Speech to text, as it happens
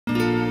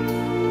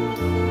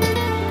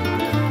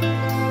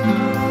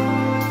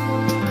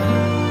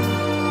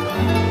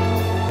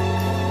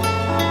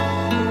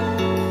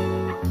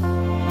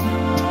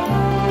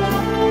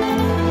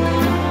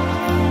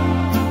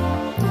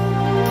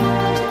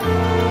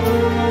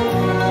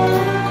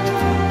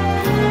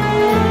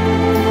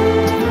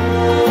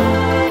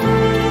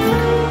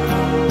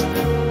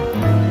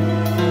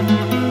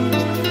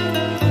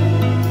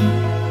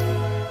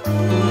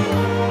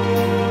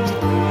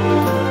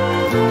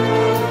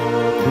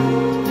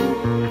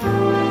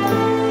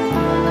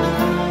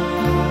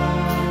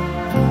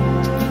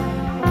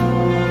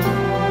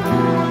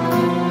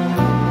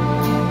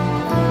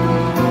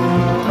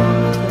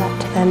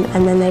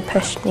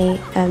pushed me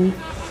and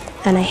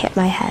I hit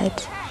my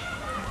head.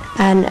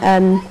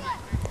 And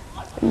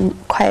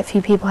quite a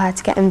few people had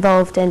to get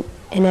involved in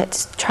it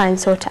to try and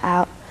sort it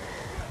out.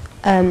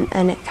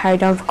 And it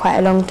carried on for quite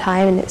a long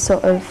time, and it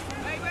sort of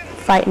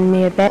frightened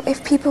me a bit.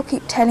 If people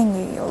keep telling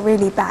you you're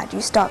really bad, you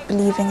start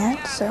believing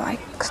it. So I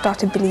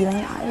started believing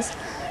that I was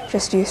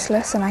just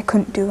useless and I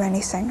couldn't do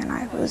anything, and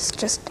I was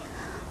just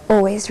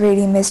always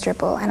really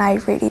miserable, and I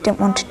really didn't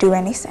want to do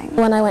anything.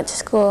 When I went to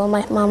school,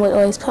 my mum would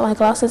always put my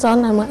glasses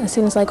on, and as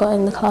soon as I got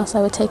in the class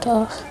I would take it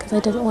off because I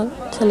didn't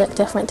want to look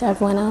different to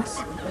everyone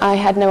else. I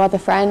had no other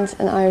friends,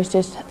 and I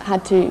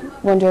had to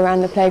wander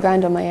around the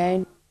playground on my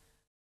own.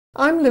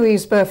 I'm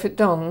Louise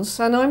Burfitt-Dons,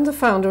 and I'm the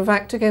founder of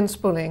Act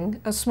Against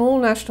Bullying, a small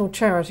national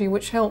charity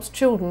which helps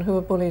children who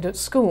are bullied at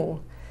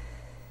school.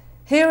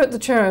 Here at the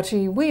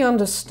charity, we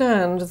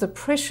understand the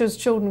pressures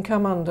children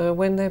come under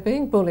when they're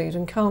being bullied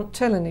and can't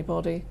tell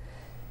anybody.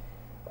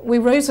 We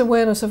raise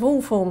awareness of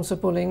all forms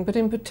of bullying, but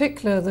in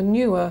particular the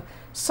newer,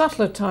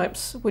 subtler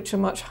types which are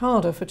much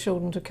harder for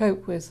children to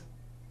cope with.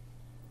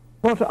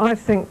 What I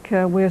think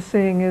we're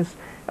seeing is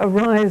a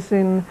rise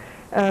in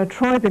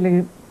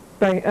tribally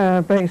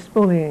based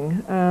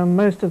bullying.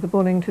 Most of the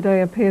bullying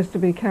today appears to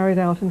be carried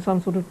out in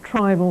some sort of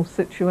tribal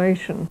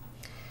situation.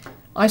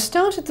 I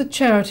started the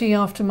charity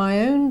after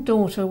my own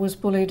daughter was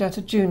bullied at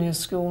a junior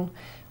school.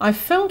 I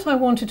felt I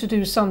wanted to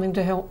do something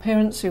to help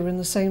parents who were in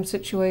the same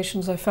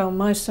situations I found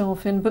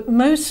myself in, but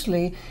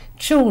mostly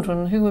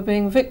children who were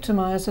being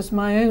victimised as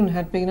my own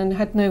had been and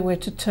had nowhere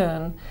to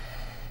turn.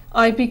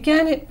 I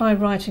began it by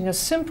writing a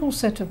simple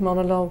set of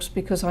monologues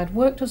because I'd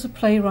worked as a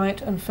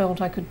playwright and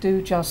felt I could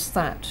do just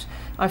that.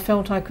 I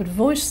felt I could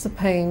voice the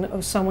pain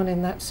of someone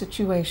in that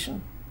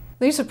situation.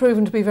 These have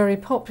proven to be very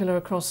popular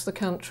across the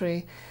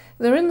country.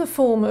 They're in the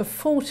form of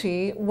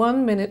 40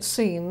 one-minute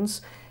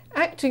scenes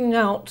acting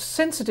out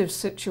sensitive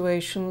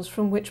situations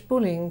from which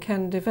bullying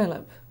can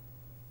develop.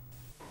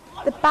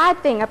 The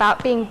bad thing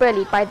about being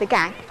bullied by the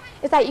gang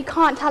is that you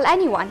can't tell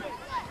anyone.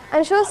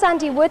 I'm sure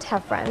Sandy would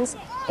have friends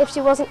if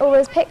she wasn't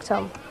always picked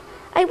on.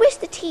 I wish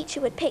the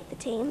teacher would pick the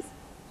teams.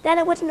 Then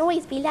I wouldn't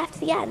always be left to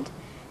the end,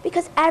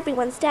 because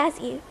everyone stares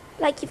at you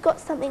like you've got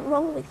something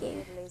wrong with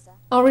you.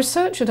 Our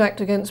research at Act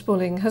Against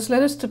Bullying has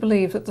led us to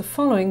believe that the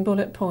following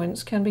bullet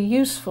points can be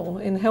useful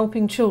in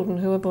helping children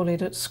who are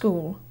bullied at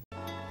school.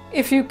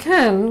 If you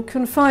can,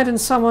 confide in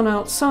someone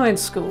outside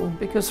school,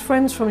 because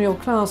friends from your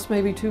class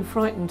may be too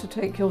frightened to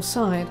take your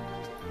side.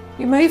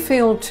 You may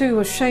feel too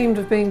ashamed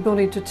of being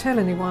bullied to tell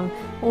anyone,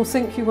 or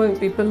think you won't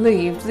be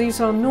believed. These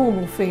are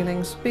normal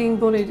feelings. Being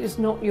bullied is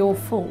not your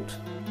fault.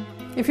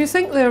 If you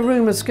think there are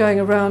rumours going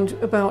around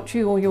about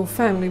you or your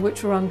family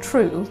which are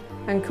untrue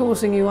and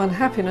causing you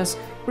unhappiness,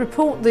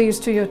 report these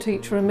to your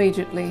teacher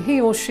immediately. He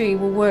or she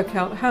will work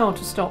out how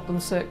to stop them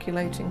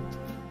circulating.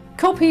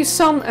 Copy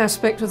some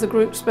aspect of the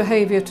group's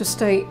behaviour to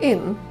stay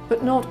in,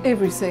 but not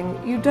everything.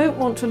 You don't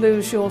want to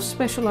lose your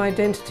special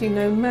identity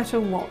no matter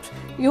what.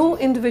 Your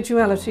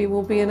individuality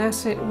will be an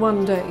asset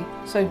one day,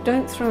 so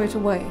don't throw it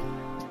away.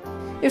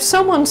 If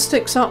someone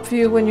sticks up for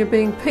you when you're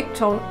being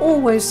picked on,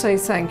 always say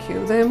thank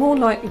you. They're more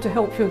likely to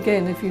help you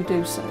again if you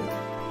do so.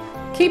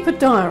 Keep a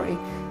diary.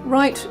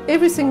 Write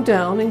everything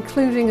down,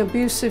 including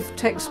abusive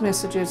text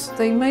messages.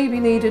 They may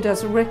be needed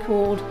as a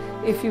record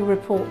if you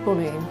report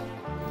bullying.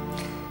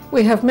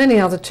 We have many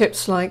other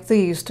tips like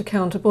these to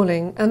counter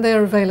bullying, and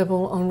they're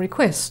available on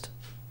request.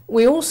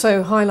 We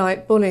also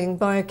highlight bullying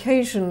by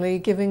occasionally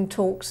giving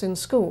talks in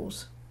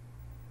schools.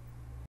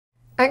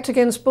 Act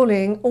Against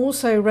Bullying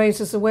also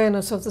raises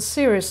awareness of the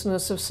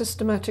seriousness of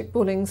systematic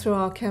bullying through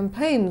our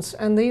campaigns,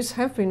 and these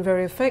have been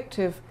very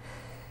effective.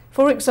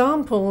 For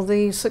example,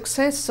 the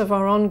success of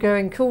our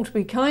ongoing Call to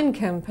Be Kind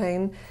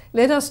campaign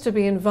led us to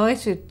be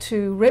invited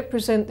to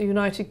represent the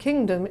United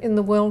Kingdom in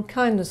the World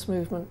Kindness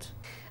Movement.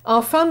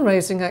 Our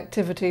fundraising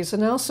activities are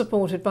now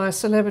supported by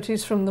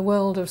celebrities from the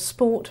world of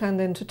sport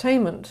and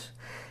entertainment.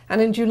 And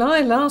in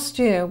July last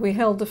year, we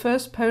held the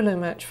first polo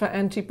match for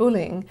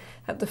anti-bullying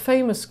at the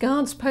famous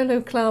Guards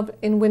Polo Club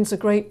in Windsor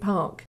Great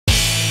Park.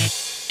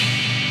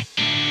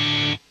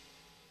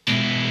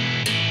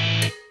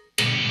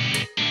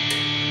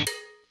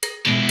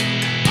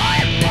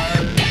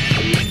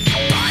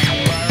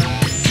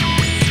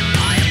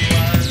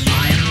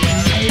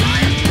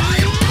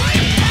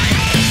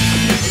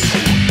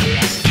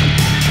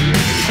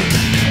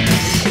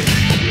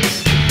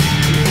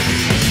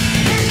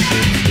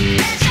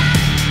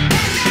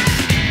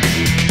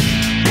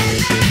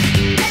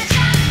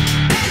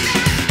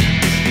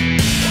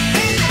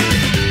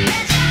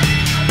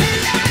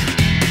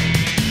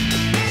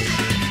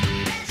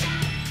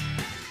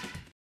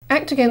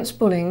 Act Against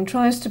Bullying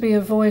tries to be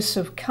a voice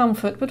of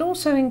comfort but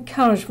also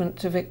encouragement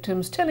to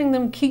victims, telling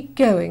them keep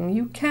going,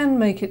 you can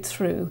make it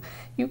through,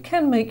 you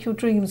can make your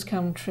dreams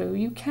come true,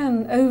 you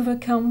can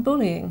overcome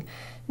bullying.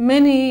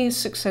 Many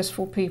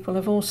successful people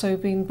have also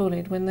been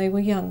bullied when they were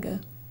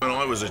younger. When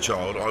I was a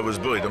child, I was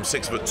bullied. I'm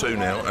 6'2"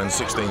 now and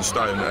 16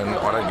 stone, and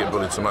I don't get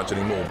bullied so much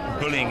anymore.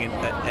 Bullying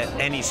at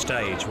any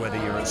stage, whether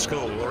you're at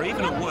school or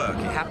even at work,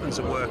 it happens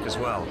at work as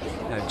well.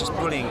 You know, just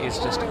bullying is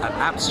just an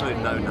absolute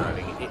no-no.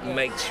 It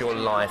makes your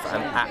life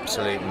an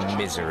absolute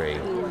misery.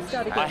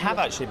 I have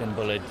actually been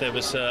bullied. There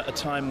was a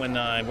time when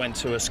I went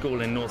to a school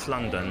in North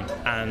London,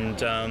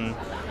 and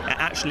it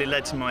actually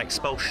led to my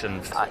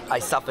expulsion. I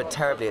suffered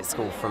terribly at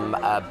school from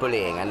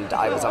bullying, and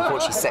I was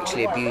unfortunately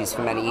sexually abused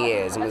for many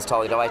years and was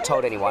told that if I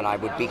told anyone I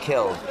would be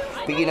killed.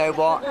 But you know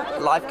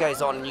what? Life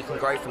goes on and you can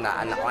grow from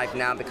that, and I've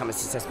now become a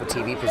successful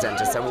TV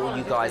presenter, so all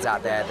you guys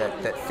out there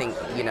that think,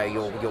 you know,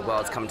 your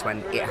world's come to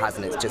an end, it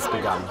hasn't, it's just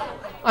begun.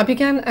 I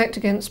began Act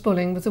Against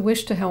Bullying with the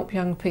wish to help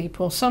young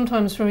people,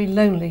 sometimes very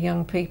lonely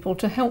young people,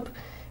 to help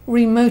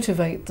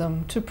remotivate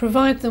them, to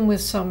provide them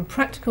with some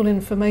practical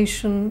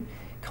information,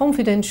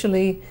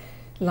 confidentially,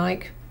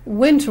 like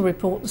when to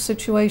report the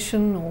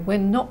situation or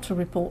when not to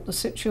report the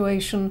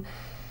situation,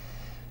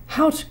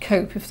 how to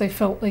cope if they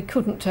felt they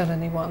couldn't tell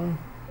anyone,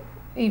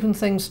 even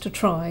things to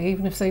try,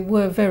 even if they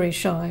were very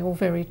shy or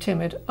very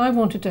timid. I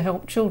wanted to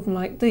help children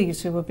like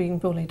these who were being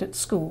bullied at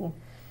school.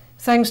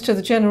 Thanks to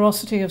the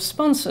generosity of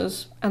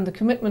sponsors and the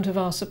commitment of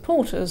our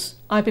supporters,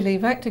 I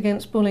believe Act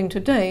Against Bullying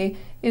today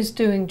is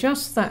doing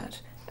just that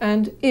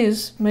and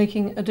is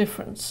making a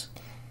difference.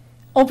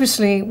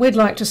 Obviously, we'd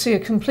like to see a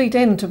complete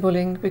end to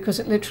bullying because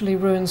it literally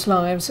ruins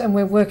lives, and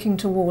we're working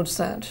towards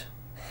that.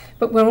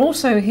 But we're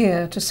also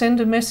here to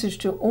send a message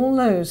to all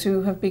those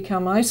who have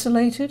become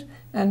isolated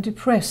and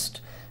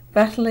depressed,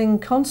 battling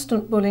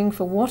constant bullying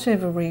for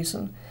whatever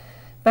reason,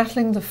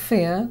 battling the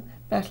fear,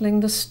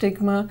 battling the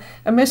stigma.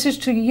 A message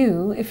to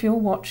you, if you're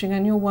watching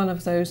and you're one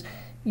of those,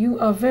 you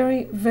are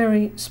very,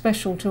 very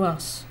special to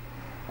us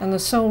and the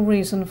sole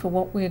reason for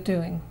what we're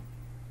doing.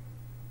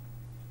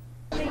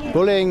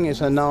 Bullying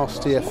is a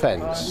nasty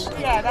offence.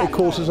 It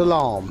causes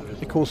alarm,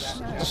 it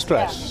causes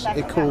distress,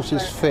 it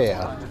causes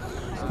fear.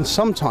 And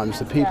sometimes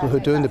the people who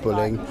are doing the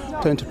bullying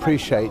don't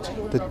appreciate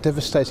the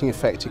devastating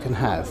effect it can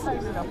have.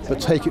 But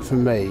take it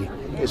from me,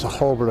 it's a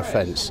horrible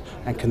offence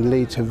and can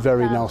lead to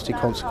very nasty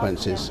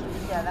consequences.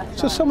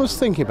 So if someone's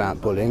thinking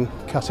about bullying,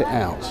 cut it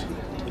out.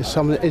 If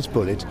someone is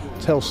bullied,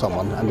 tell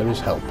someone and there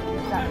is help.